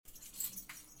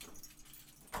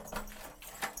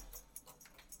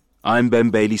I'm Ben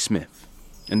Bailey Smith,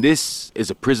 and this is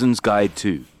A Prison's Guide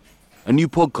to, a new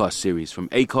podcast series from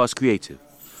Acast Creative,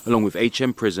 along with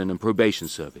HM Prison and Probation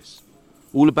Service,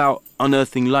 all about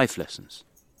unearthing life lessons,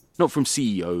 not from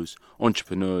CEOs,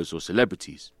 entrepreneurs, or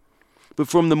celebrities, but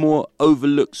from the more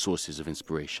overlooked sources of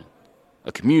inspiration,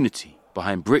 a community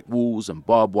behind brick walls and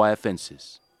barbed wire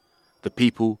fences, the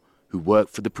people who work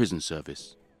for the prison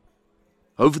service.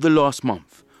 Over the last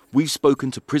month, we've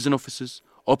spoken to prison officers,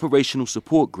 operational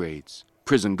support grades,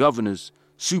 prison governors,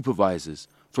 supervisors,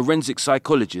 forensic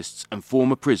psychologists and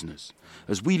former prisoners,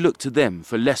 as we look to them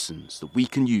for lessons that we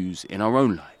can use in our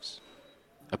own lives.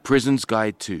 A Prison's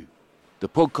Guide to, the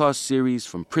podcast series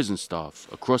from prison staff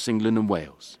across England and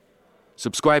Wales.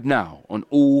 Subscribe now on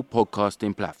all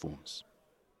podcasting platforms.